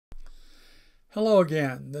Hello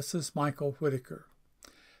again, this is Michael Whitaker.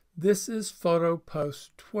 This is photo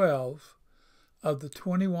post 12 of the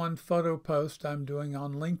 21 photo posts I'm doing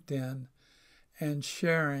on LinkedIn and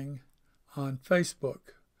sharing on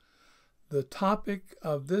Facebook. The topic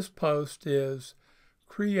of this post is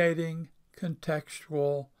creating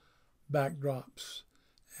contextual backdrops,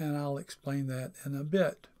 and I'll explain that in a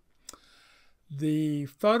bit. The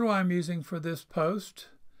photo I'm using for this post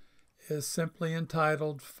is simply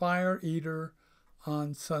entitled Fire Eater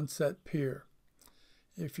on Sunset Pier.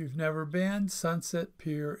 If you've never been, Sunset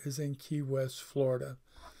Pier is in Key West, Florida.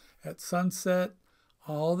 At sunset,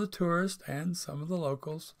 all the tourists and some of the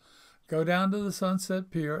locals go down to the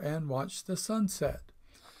Sunset Pier and watch the sunset.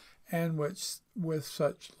 And with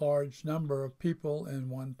such large number of people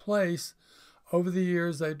in one place, over the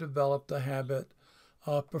years they developed a habit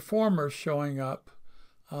of performers showing up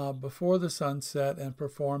before the sunset and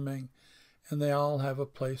performing, and they all have a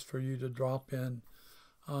place for you to drop in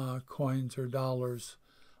coins or dollars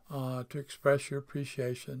to express your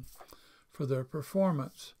appreciation for their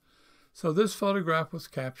performance. So this photograph was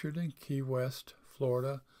captured in Key West,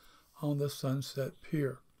 Florida on the Sunset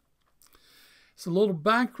Pier. So a little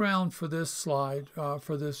background for this slide,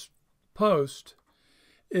 for this post,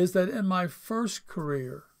 is that in my first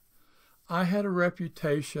career, I had a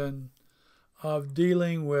reputation of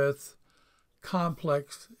dealing with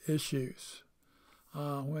complex issues.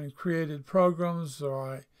 When I created programs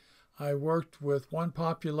or I worked with one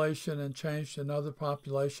population and changed another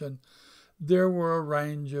population, there were a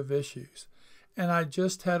range of issues. And I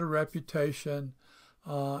just had a reputation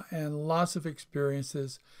and lots of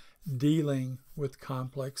experiences dealing with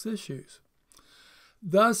complex issues.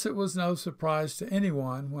 Thus, it was no surprise to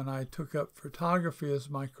anyone when I took up photography as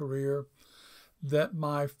my career that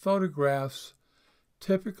my photographs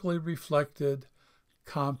typically reflected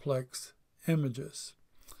complex images.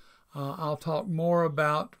 I'll talk more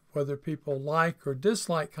about whether people like or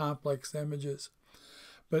dislike complex images.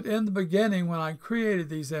 But in the beginning, when I created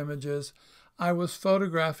these images, I was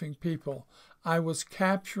photographing people. I was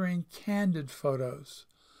capturing candid photos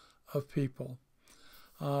of people.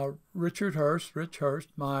 Rich Hurst,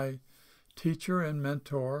 my teacher and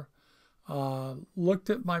mentor, looked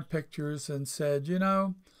at my pictures and said, you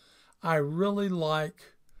know, I really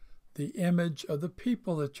like the image of the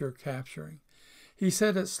people that you're capturing. He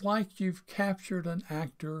said, it's like you've captured an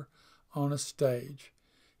actor on a stage.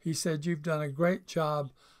 He said, you've done a great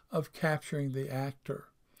job of capturing the actor.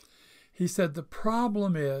 He said, the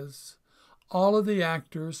problem is all of the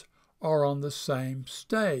actors are on the same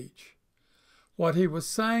stage. What he was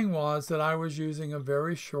saying was that I was using a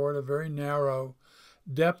very short, a very narrow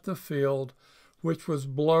depth of field, which was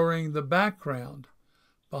blurring the background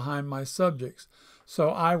behind my subjects. So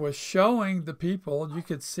I was showing the people, you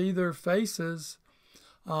could see their faces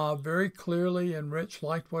very clearly, and Rich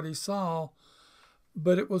liked what he saw,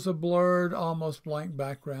 but it was a blurred, almost blank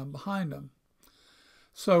background behind them.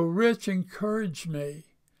 So Rich encouraged me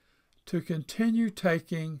to continue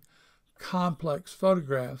taking complex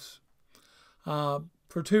photographs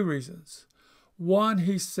for two reasons. One,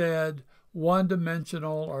 he said,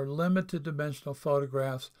 one-dimensional or limited dimensional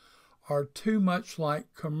photographs are too much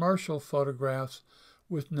like commercial photographs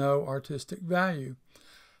with no artistic value.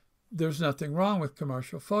 There's nothing wrong with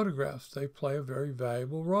commercial photographs. They play a very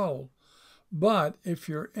valuable role. But if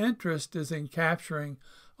your interest is in capturing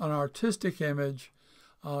an artistic image,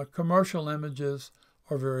 commercial images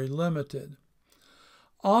are very limited.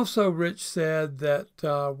 Also, Rich said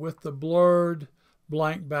that with the blurred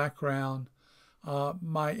blank background,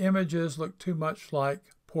 my images look too much like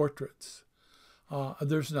portraits.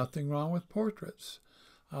 There's nothing wrong with portraits.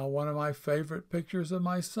 One of my favorite pictures of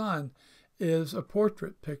my son is a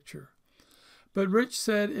portrait picture. But Rich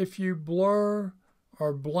said if you blur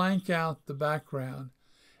or blank out the background,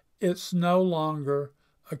 it's no longer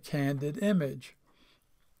a candid image.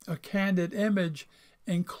 A candid image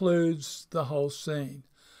includes the whole scene.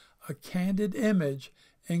 A candid image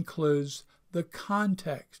includes the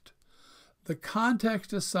context. The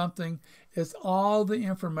context of something is all the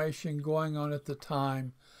information going on at the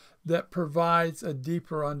time that provides a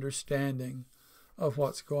deeper understanding of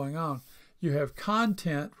what's going on. You have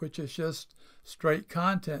content, which is just straight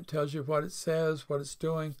content, tells you what it says, what it's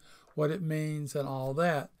doing, what it means, and all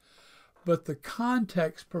that. But the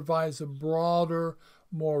context provides a broader,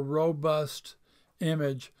 more robust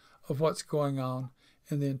image of what's going on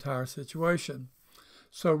in the entire situation.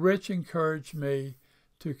 So Rich encouraged me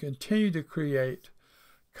to continue to create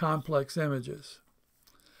complex images.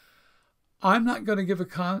 I'm not going to give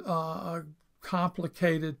a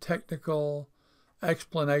complicated technical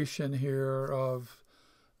explanation here of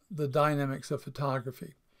the dynamics of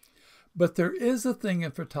photography. But there is a thing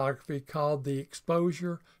in photography called the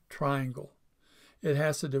exposure triangle. It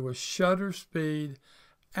has to do with shutter speed,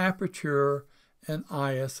 aperture, and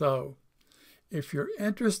ISO. If you're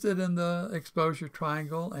interested in the exposure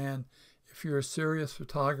triangle, and if you're a serious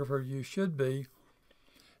photographer, you should be,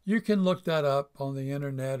 you can look that up on the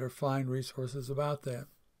internet or find resources about that.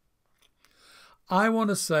 I want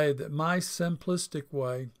to say that my simplistic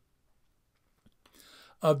way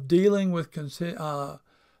of dealing with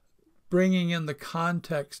bringing in the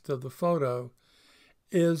context of the photo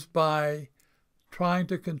is by trying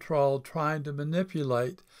to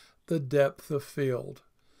manipulate the depth of field.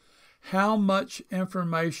 How much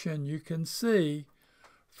information you can see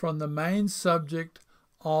from the main subject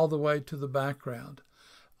all the way to the background.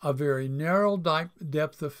 A very narrow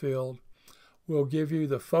depth of field will give you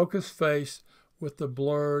the focus face with the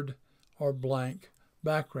blurred or blank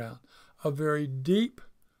background. A very deep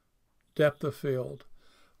depth of field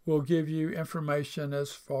will give you information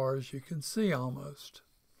as far as you can see almost.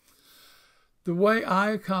 The way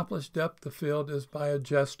I accomplish depth of field is by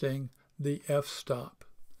adjusting the f-stop.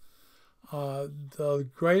 The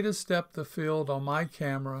greatest depth of field on my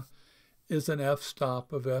camera is an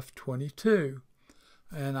f-stop of f22,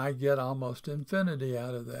 and I get almost infinity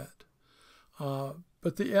out of that.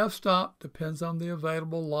 But the f-stop depends on the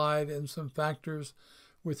available light and some factors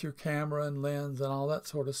with your camera and lens and all that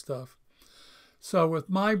sort of stuff. So with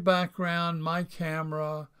my background, my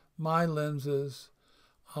camera, my lenses,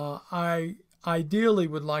 I ideally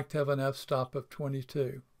would like to have an f-stop of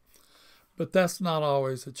 22. But that's not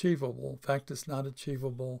always achievable. In fact, it's not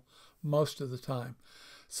achievable most of the time.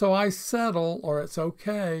 So I settle, or it's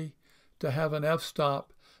okay, to have an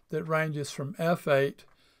f-stop that ranges from f8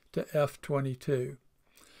 to f22.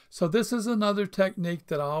 So this is another technique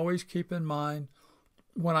that I always keep in mind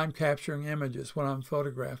when I'm capturing images, when I'm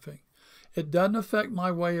photographing. It doesn't affect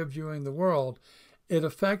my way of viewing the world. It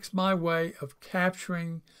affects my way of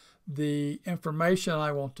capturing the information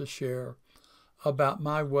I want to share about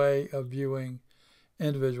my way of viewing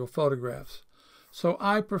individual photographs. So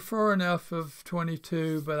I prefer an f of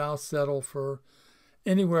 22, but I'll settle for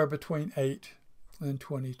anywhere between 8 and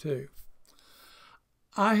 22.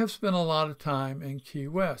 I have spent a lot of time in Key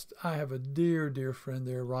West. I have a dear, dear friend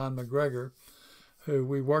there, Ron McGregor, who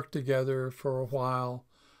we worked together for a while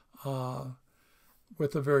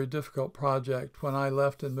with a very difficult project. When I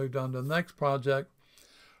left and moved on to the next project,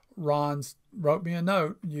 Ron wrote me a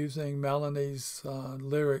note using Melanie's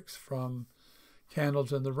lyrics from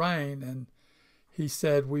Candles in the Rain, and he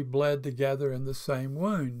said we bled together in the same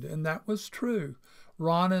wound. And that was true.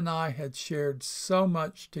 Ron and I had shared so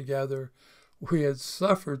much together. We had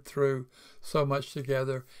suffered through so much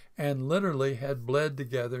together and literally had bled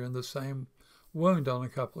together in the same wound on a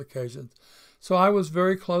couple of occasions. So I was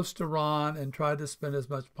very close to Ron and tried to spend as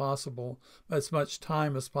much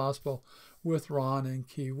time as possible with Ron in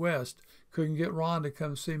Key West. Couldn't get Ron to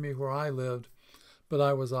come see me where I lived, but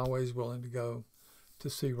I was always willing to go to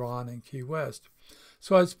see Ron in Key West.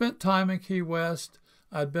 So I spent time in Key West.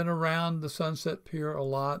 I'd been around the Sunset Pier a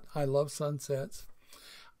lot. I love sunsets.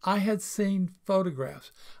 I had seen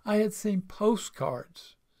photographs. I had seen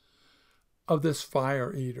postcards of this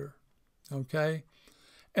fire eater, okay?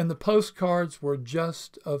 And the postcards were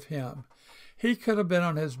just of him. He could have been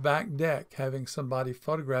on his back deck having somebody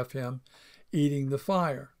photograph him eating the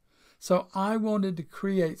fire. So I wanted to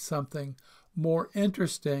create something more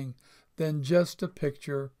interesting than just a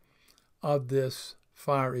picture of this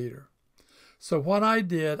fire eater. So what I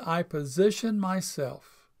did, I positioned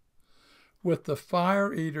myself with the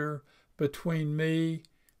fire eater between me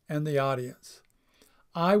and the audience.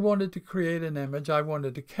 I wanted to create an image. I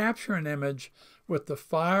wanted to capture an image with the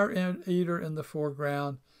fire eater in the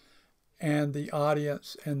foreground and the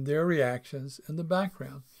audience and their reactions in the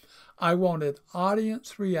background. I wanted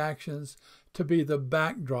audience reactions to be the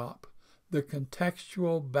backdrop, the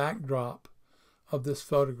contextual backdrop of this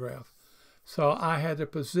photograph. So I had to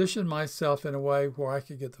position myself in a way where I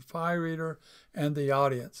could get the fire eater and the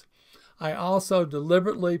audience. I also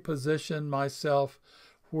deliberately positioned myself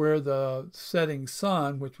where the setting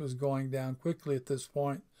sun, which was going down quickly at this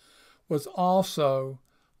point, was also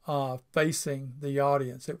facing the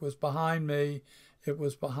audience. It was behind me. It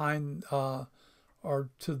was behind or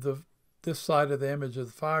to this side of the image of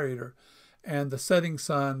the fire eater. And the setting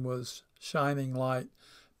sun was shining light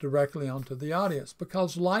directly onto the audience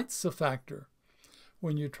because light's a factor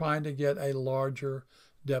when you're trying to get a larger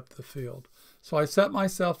depth of field. So I set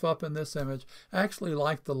myself up in this image. I actually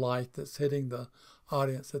like the light that's hitting the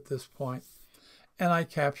audience at this point, and I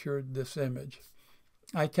captured this image.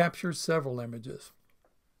 I captured several images.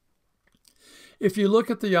 If you look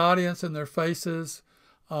at the audience and their faces,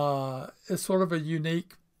 is sort of a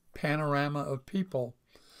unique panorama of people.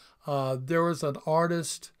 There was an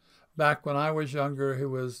artist back when I was younger who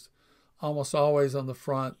was almost always on the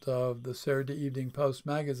front of the Saturday Evening Post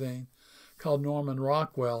magazine, called Norman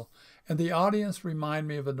Rockwell, and the audience reminded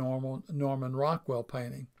me of a Norman Rockwell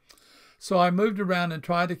painting. So I moved around and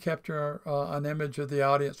tried to capture an image of the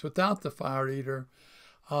audience without the fire eater,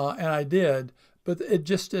 and I did, but it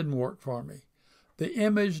just didn't work for me. The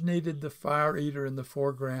image needed the fire eater in the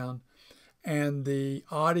foreground and the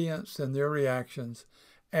audience and their reactions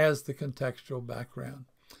as the contextual background.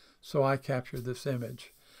 So I captured this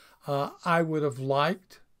image. I would have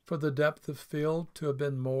liked for the depth of field to have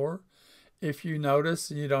been more. If you notice,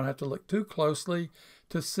 and you don't have to look too closely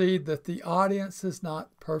to see that the audience is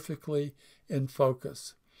not perfectly in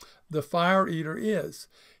focus. The fire eater is.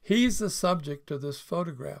 He's the subject of this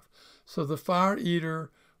photograph. So the fire eater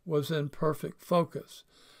was in perfect focus.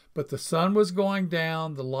 But the sun was going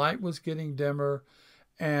down, the light was getting dimmer,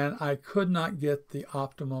 and I could not get the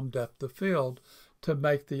optimum depth of field to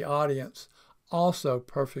make the audience also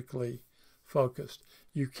perfectly focused.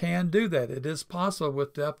 You can do that. It is possible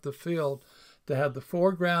with depth of field to have the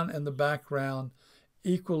foreground and the background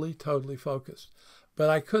equally totally focused. But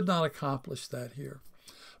I could not accomplish that here.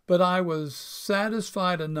 But I was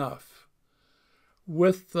satisfied enough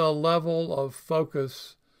with the level of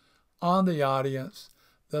focus on the audience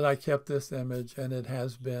that I kept this image, and it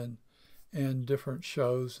has been in different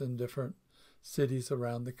shows in different cities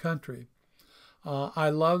around the country. I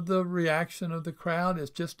love the reaction of the crowd. It's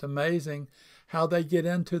just amazing how they get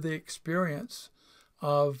into the experience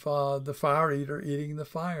of the fire eater eating the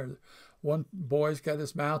fire. One boy's got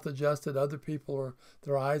his mouth adjusted. Other people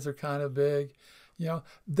their eyes are kind of big. You know,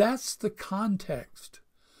 that's the context.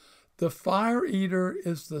 The fire eater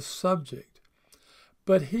is the subject,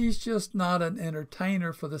 but he's just not an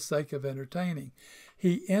entertainer for the sake of entertaining.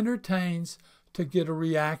 He entertains to get a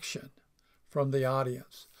reaction from the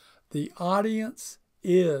audience. The audience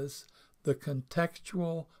is the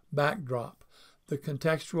contextual backdrop, the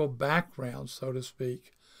contextual background, so to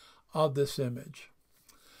speak, of this image.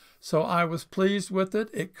 So I was pleased with it.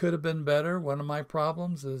 It could have been better. One of my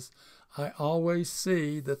problems is I always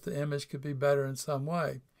see that the image could be better in some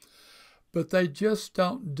way. But they just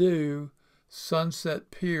don't do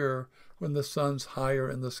Sunset Pier when the sun's higher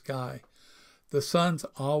in the sky. The sun's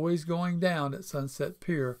always going down at Sunset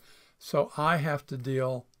Pier, so I have to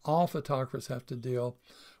deal, all photographers have to deal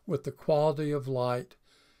with the quality of light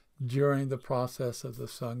during the process of the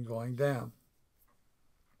sun going down.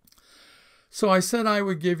 So I said I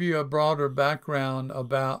would give you a broader background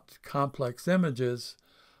about complex images.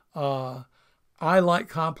 I like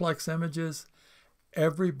complex images.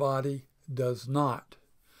 Everybody does not.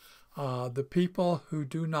 The people who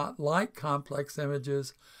do not like complex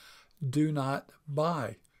images do not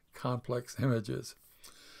buy complex images.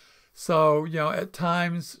 So, you know, at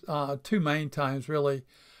times, two main times really,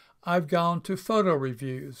 I've gone to photo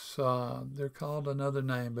reviews. They're called another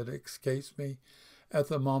name, but it escapes me at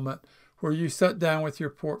the moment, where you sit down with your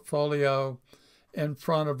portfolio in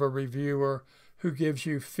front of a reviewer who gives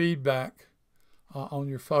you feedback on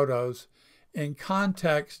your photos in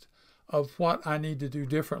context of what I need to do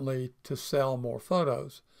differently to sell more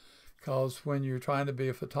photos. Because when you're trying to be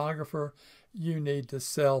a photographer, you need to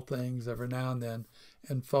sell things every now and then,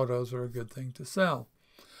 and photos are a good thing to sell.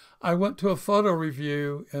 I went to a photo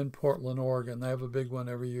review in Portland, Oregon. They have a big one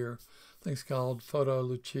every year. I think it's called Photo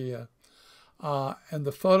Lucia. And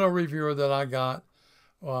the photo reviewer that I got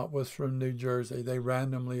was from New Jersey. They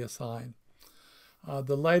randomly assigned.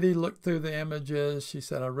 The lady looked through the images. She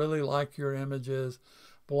said, "I really like your images,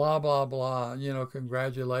 blah, blah, blah, you know,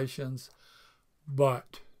 congratulations.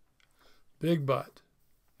 But, big but,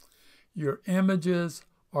 your images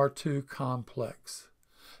are too complex.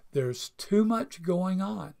 There's too much going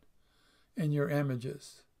on in your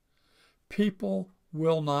images. People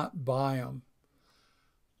will not buy them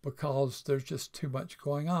because there's just too much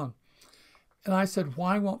going on." And I said,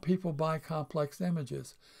 "Why won't people buy complex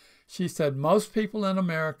images?" She said, "Most people in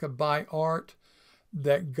America buy art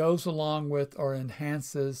that goes along with or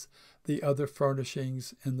enhances the other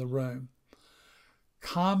furnishings in the room.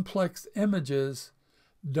 Complex images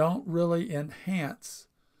don't really enhance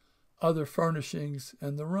other furnishings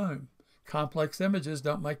in the room. Complex images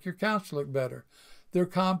don't make your couch look better. They're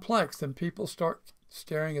complex, and people start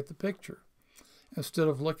staring at the picture instead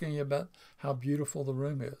of looking about how beautiful the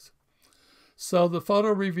room is." So the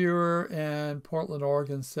photo reviewer in Portland,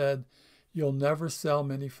 Oregon said, "You'll never sell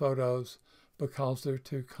many photos because they're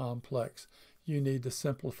too complex. You need to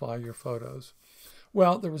simplify your photos."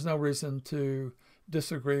 Well, there was no reason to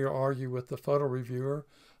disagree or argue with the photo reviewer.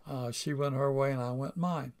 She went her way and I went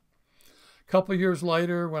mine. A couple years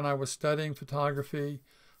later, when I was studying photography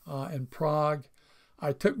in Prague,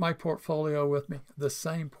 I took my portfolio with me, the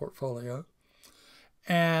same portfolio,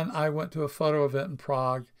 and I went to a photo event in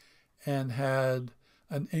Prague and had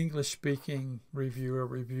an English-speaking reviewer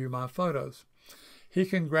review my photos. He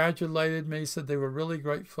congratulated me, said they were really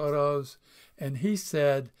great photos, and he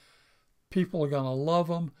said, people are going to love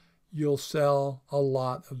them. You'll sell a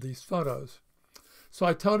lot of these photos. So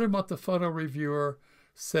I told him what the photo reviewer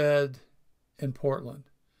said in Portland.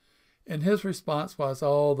 And his response was,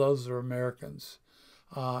 oh, those are Americans.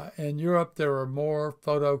 In Europe, there are more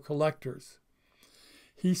photo collectors.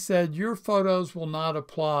 He said, your photos will not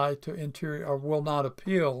apply to interior, or will not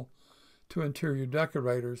appeal to interior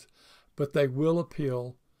decorators, but they will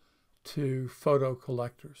appeal to photo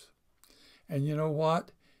collectors. And you know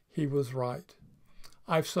what? He was right.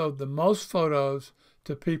 I've sold the most photos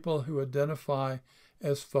to people who identify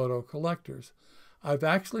as photo collectors. I've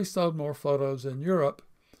actually sold more photos in Europe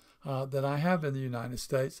than I have in the United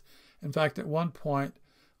States. In fact, at one point,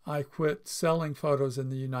 I quit selling photos in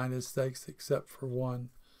the United States except for one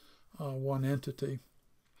entity,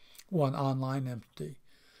 one online entity.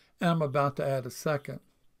 And I'm about to add a second.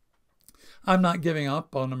 I'm not giving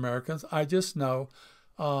up on Americans. I just know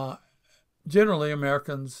generally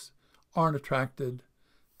Americans aren't attracted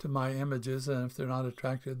to my images, and if they're not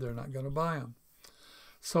attracted, they're not going to buy them.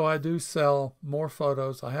 So I do sell more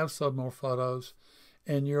photos. I have sold more photos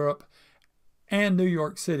in Europe and New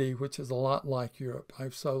York City, which is a lot like Europe.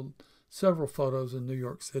 I've sold several photos in New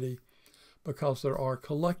York City because there are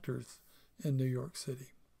collectors in New York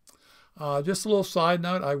City. Just a little side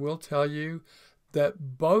note, I will tell you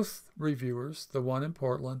that both reviewers, the one in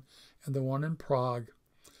Portland and the one in Prague,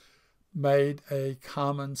 made a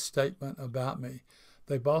common statement about me.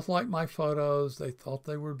 They both liked my photos. They thought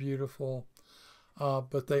they were beautiful.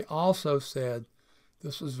 But they also said,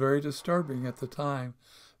 this was very disturbing at the time,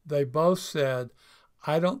 they both said,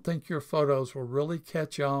 I don't think your photos will really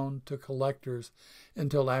catch on to collectors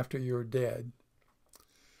until after you're dead.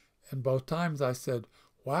 And both times I said,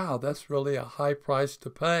 wow, that's really a high price to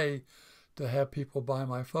pay to have people buy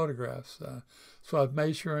my photographs. So I've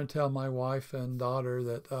made sure and tell my wife and daughter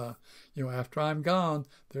that, after I'm gone,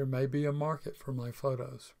 there may be a market for my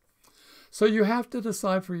photos. So you have to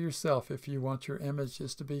decide for yourself if you want your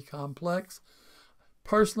images to be complex.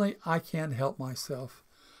 Personally, I can't help myself.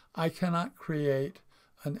 I cannot create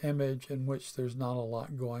an image in which there's not a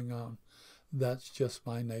lot going on. That's just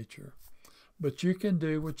my nature. But you can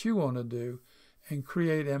do what you want to do and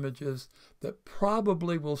create images that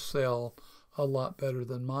probably will sell a lot better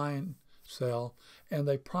than mine sell, and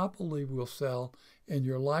they probably will sell in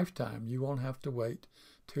your lifetime. You won't have to wait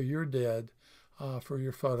till you're dead for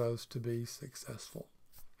your photos to be successful.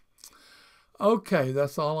 Okay,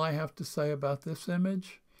 that's all I have to say about this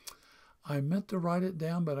image. I meant to write it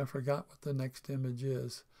down, but I forgot what the next image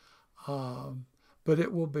is. But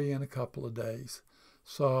it will be in a couple of days.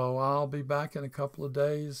 So I'll be back in a couple of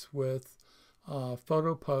days with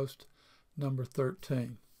photo post number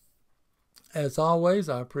 13. As always,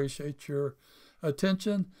 I appreciate your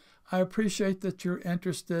attention. I appreciate that you're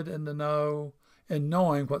interested in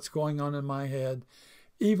knowing what's going on in my head.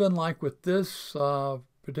 Even like with this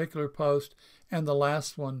particular post and the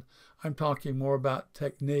last one, I'm talking more about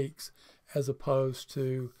techniques as opposed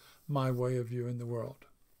to my way of viewing the world.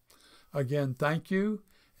 Again, thank you,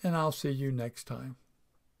 and I'll see you next time.